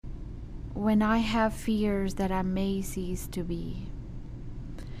When I have fears that I may cease to be,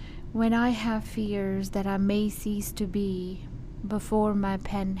 when I have fears that I may cease to be, before my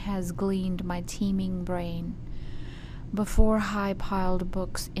pen has gleaned my teeming brain, before high-piled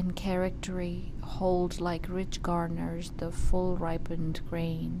books in charactery hold like rich garners the full-ripened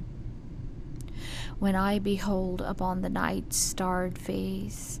grain, when I behold upon the night's starred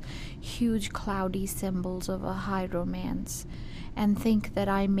face huge cloudy symbols of a high romance, and think that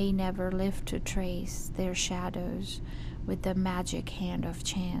I may never live to trace their shadows with the magic hand of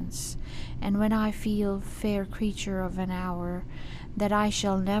chance, and when I feel, fair creature of an hour, that I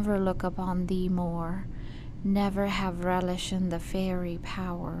shall never look upon thee more, never have relish in the fairy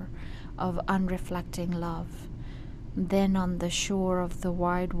power of unreflecting love, then on the shore of the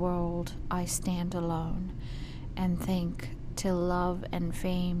wide world I stand alone, and think till love and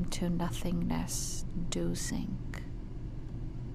fame to nothingness do sink.